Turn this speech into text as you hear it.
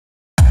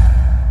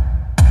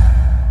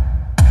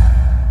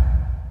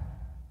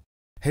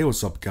Hey,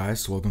 what's up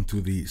guys, welcome to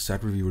the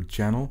Set Reviewer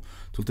channel.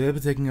 Today I'll be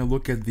taking a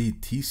look at the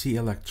TC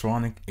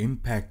Electronic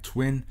Impact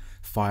Twin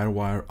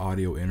Firewire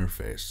audio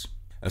interface.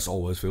 As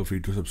always, feel free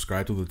to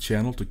subscribe to the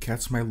channel to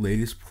catch my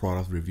latest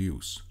product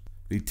reviews.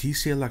 The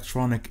TC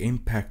Electronic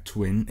Impact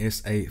Twin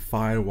is a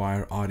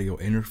Firewire audio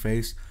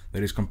interface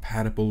that is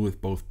compatible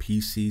with both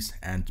PCs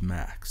and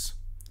Macs.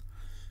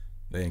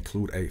 They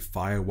include a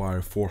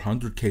Firewire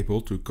 400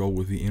 cable to go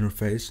with the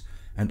interface,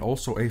 and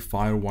also a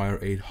Firewire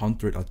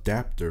 800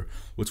 adapter,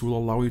 which will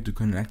allow you to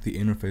connect the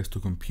interface to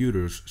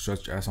computers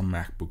such as a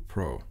MacBook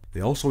Pro. They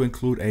also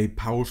include a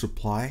power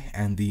supply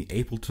and the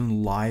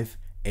Ableton Live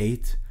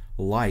 8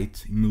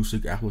 Lite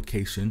music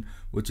application,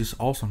 which is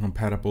also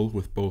compatible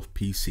with both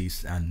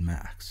PCs and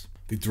Macs.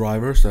 The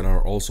drivers that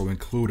are also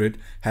included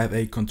have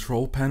a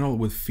control panel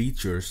with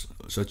features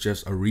such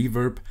as a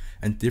reverb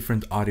and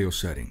different audio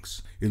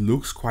settings. It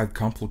looks quite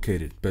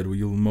complicated, but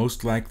you'll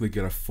most likely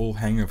get a full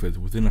hang of it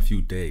within a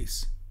few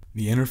days.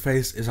 The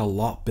interface is a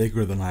lot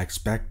bigger than I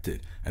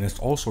expected, and it's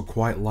also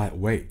quite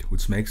lightweight,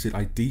 which makes it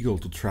ideal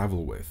to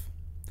travel with.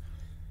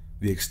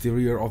 The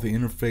exterior of the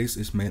interface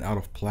is made out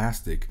of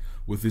plastic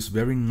with this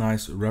very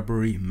nice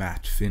rubbery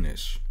matte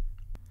finish.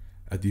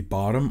 At the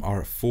bottom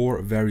are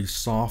 4 very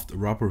soft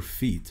rubber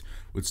feet,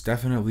 which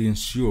definitely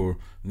ensure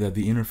that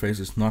the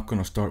interface is not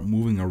going to start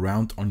moving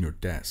around on your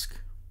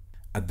desk.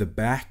 At the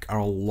back are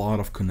a lot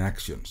of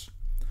connections.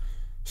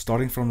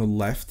 Starting from the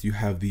left, you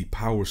have the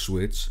power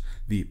switch,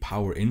 the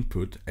power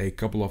input, a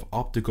couple of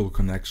optical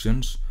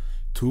connections,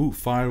 2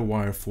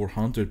 Firewire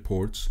 400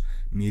 ports,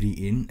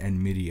 MIDI in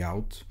and MIDI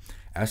out,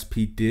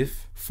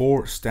 SPDIF,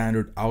 4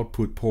 standard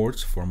output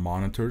ports for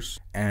monitors,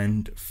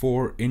 and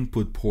 4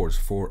 input ports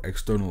for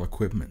external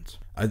equipment.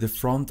 At the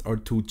front are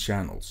 2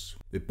 channels.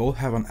 They both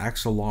have an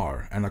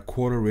XLR and a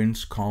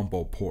 1/4-inch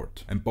combo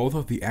port, and both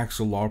of the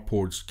XLR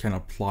ports can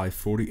apply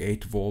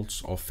 48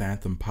 volts of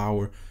phantom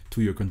power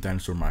to your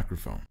condenser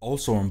microphone.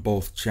 Also on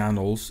both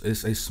channels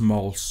is a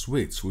small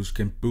switch which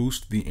can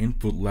boost the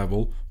input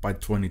level by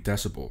 20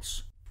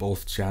 decibels.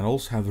 Both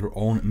channels have their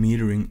own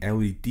metering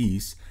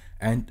LEDs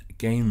and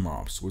gain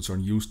knobs, which are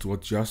used to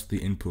adjust the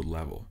input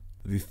level.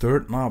 The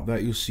third knob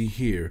that you see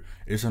here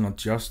is an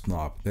adjust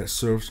knob that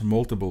serves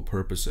multiple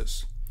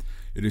purposes.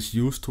 It is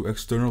used to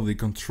externally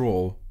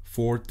control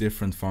 4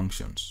 different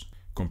functions: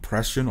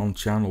 compression on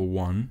channel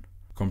 1,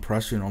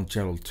 compression on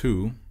channel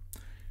 2,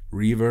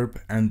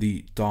 reverb, and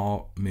the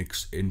DAW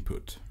mix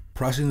input.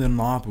 Pressing the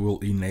knob will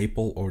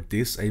enable or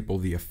disable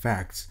the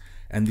effects,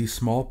 and the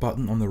small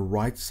button on the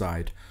right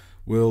side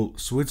will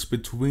switch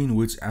between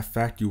which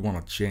effect you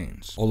want to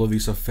change. All of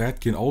these effects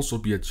can also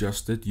be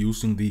adjusted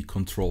using the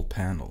control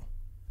panel.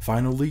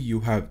 Finally,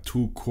 you have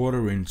 2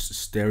 1/4-inch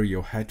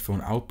stereo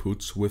headphone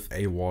outputs with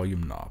a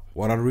volume knob.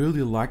 What I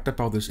really liked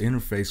about this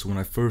interface when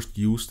I first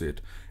used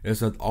it is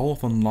that all of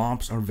the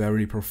knobs are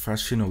very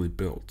professionally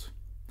built.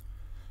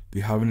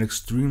 They have an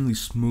extremely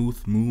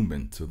smooth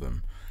movement to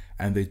them,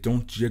 and they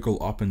don't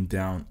jiggle up and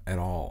down at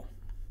all.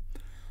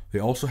 They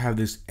also have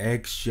this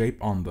egg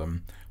shape on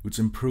them, which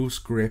improves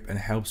grip and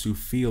helps you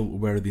feel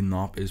where the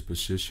knob is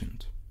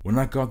positioned. When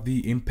I got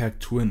the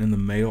Impact Twin in the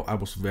mail, I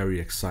was very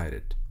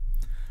excited.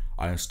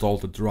 I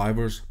installed the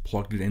drivers,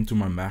 plugged it into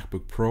my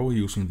MacBook Pro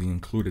using the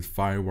included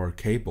Firewire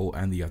cable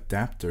and the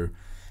adapter,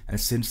 and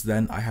since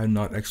then I have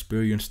not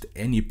experienced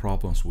any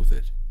problems with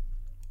it.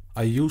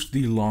 I used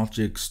the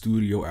Logic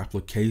Studio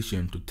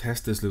application to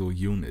test this little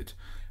unit,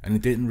 and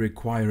it didn't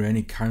require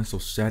any kinds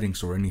of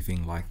settings or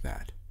anything like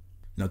that.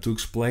 Now, to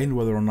explain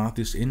whether or not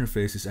this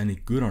interface is any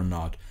good or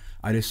not,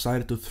 I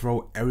decided to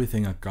throw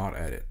everything I got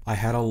at it. I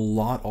had a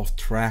lot of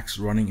tracks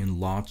running in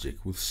Logic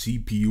with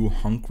CPU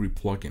hungry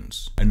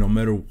plugins, and no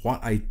matter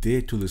what I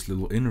did to this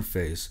little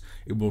interface,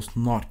 it was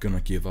not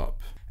gonna give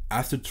up.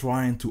 After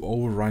trying to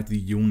override the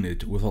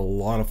unit with a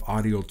lot of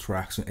audio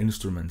tracks and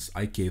instruments,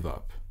 I gave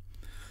up.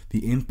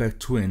 The Impact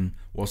Twin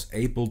was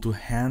able to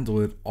handle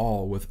it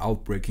all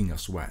without breaking a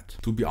sweat.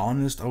 To be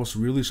honest, I was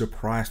really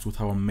surprised with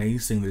how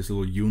amazing this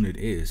little unit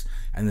is,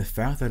 and the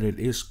fact that it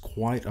is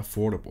quite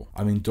affordable.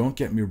 I mean, don't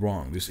get me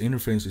wrong, this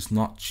interface is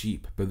not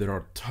cheap, but there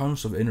are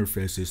tons of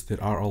interfaces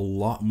that are a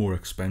lot more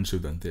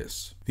expensive than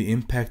this. The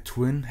Impact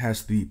Twin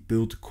has the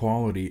build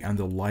quality and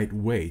the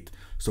lightweight,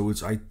 so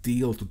it's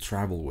ideal to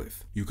travel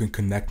with. You can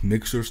connect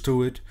mixers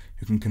to it,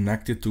 you can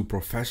connect it to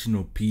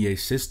professional PA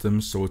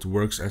systems so it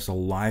works as a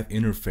live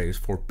interface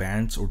for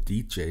bands or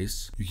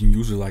DJs. You can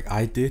use it like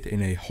I did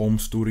in a home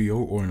studio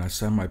or in a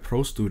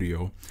semi-pro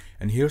studio.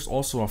 And here's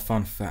also a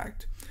fun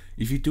fact.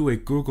 If you do a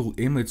Google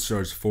image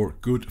search for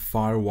good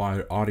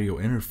Firewire audio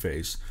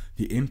interface,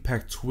 the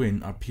Impact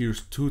Twin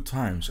appears 2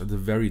 times at the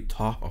very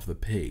top of the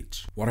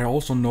page. What I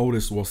also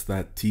noticed was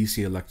that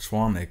TC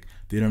Electronic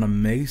did an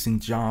amazing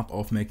job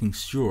of making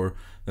sure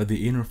that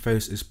the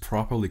interface is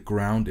properly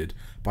grounded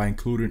by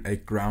including a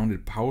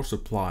grounded power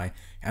supply,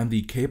 and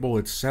the cable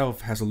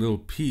itself has a little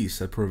piece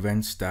that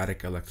prevents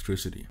static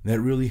electricity.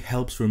 That really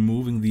helps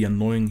removing the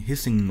annoying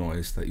hissing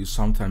noise that you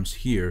sometimes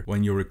hear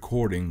when you're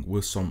recording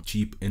with some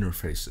cheap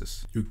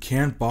interfaces. You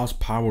can't bus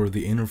power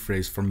the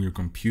interface from your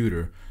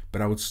computer,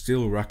 but I would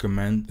still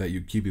recommend that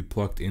you keep it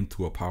plugged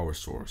into a power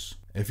source.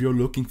 If you're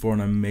looking for an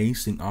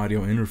amazing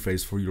audio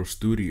interface for your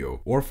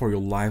studio or for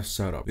your live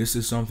setup, this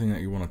is something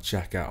that you want to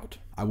check out.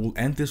 I will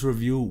end this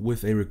review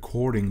with a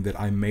recording that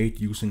I made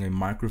using a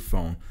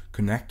microphone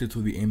connected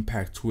to the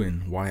Impact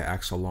Twin via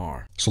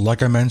XLR. So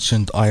like I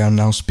mentioned, I am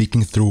now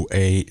speaking through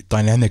a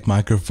dynamic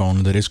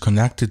microphone that is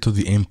connected to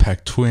the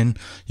Impact Twin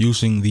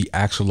using the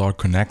XLR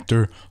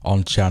connector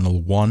on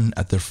channel 1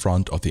 at the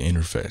front of the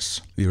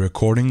interface. The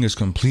recording is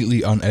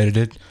completely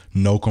unedited,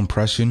 no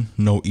compression,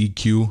 no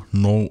EQ,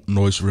 no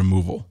noise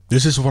removal.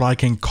 This is what I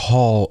can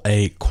call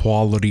a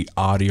quality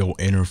audio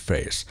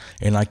interface,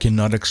 and I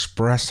cannot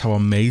express how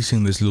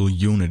amazing this little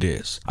unit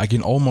is. I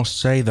can almost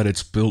say that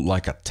it's built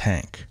like a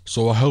tank.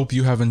 So I hope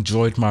you have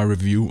enjoyed my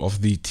review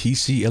of the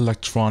TC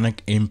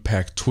Electronic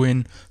Impact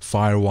Twin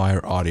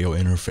Firewire audio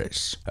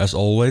interface. As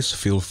always,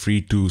 feel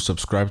free to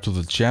subscribe to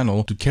the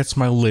channel to catch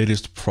my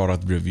latest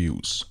product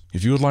reviews.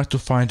 If you would like to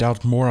find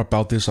out more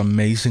about this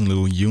amazing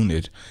little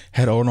unit,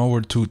 head on over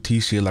to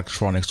TC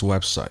Electronic's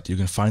website. You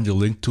can find the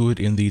link to it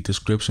in the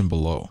description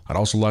below. I'd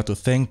also like to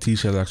thank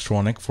TC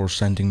Electronic for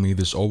sending me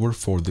this over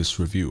for this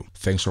review.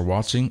 Thanks for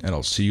watching, and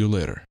I'll see you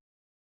later.